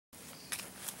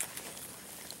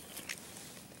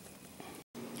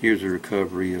Here's a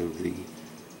recovery of the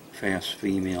Fast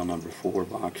Female #4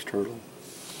 box turtle.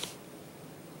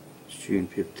 It's June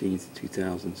 15th,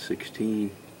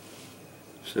 2016.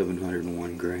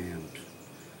 701 grams.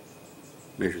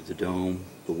 Measured the dome,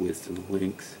 the width and the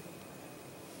length.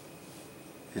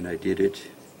 And I did it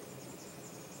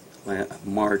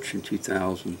March in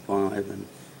 2005, and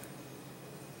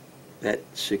that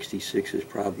 66 is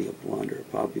probably a blunder. It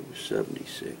probably was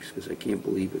 76, because I can't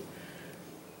believe it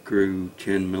grew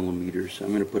 10 millimeters. So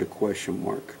I'm going to put a question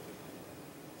mark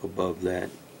above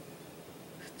that.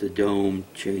 The dome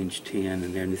changed 10,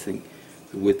 and anything,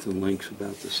 the width and length's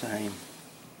about the same.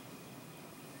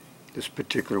 This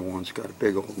particular one's got a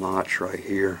big old notch right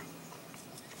here.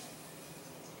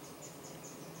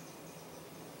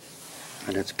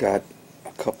 And it's got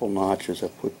a couple notches I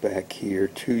put back here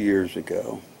 2 years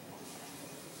ago,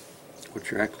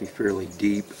 which are actually fairly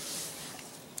deep.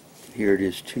 Here it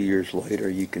is 2 years later.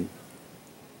 You can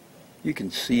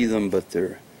see them, but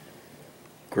they're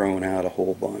growing out a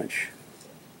whole bunch.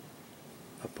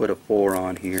 I put a 4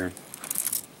 on here.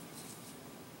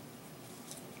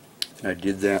 And I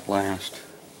did that last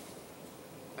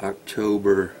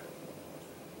October,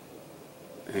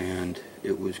 and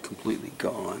it was completely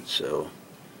gone. So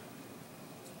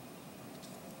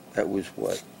that was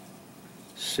what,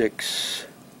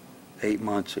 8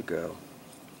 months ago.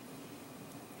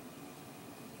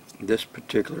 This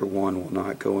particular one will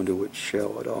not go into its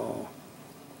shell at all.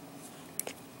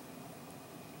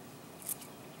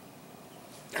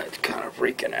 It's kind of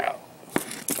freaking out.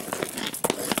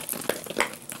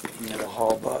 And a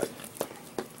haul bud.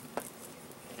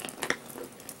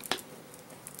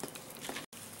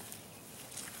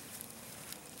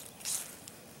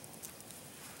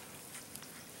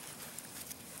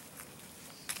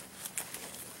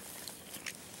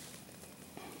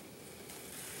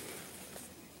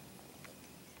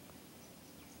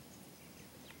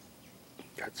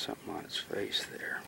 Got something on its face there.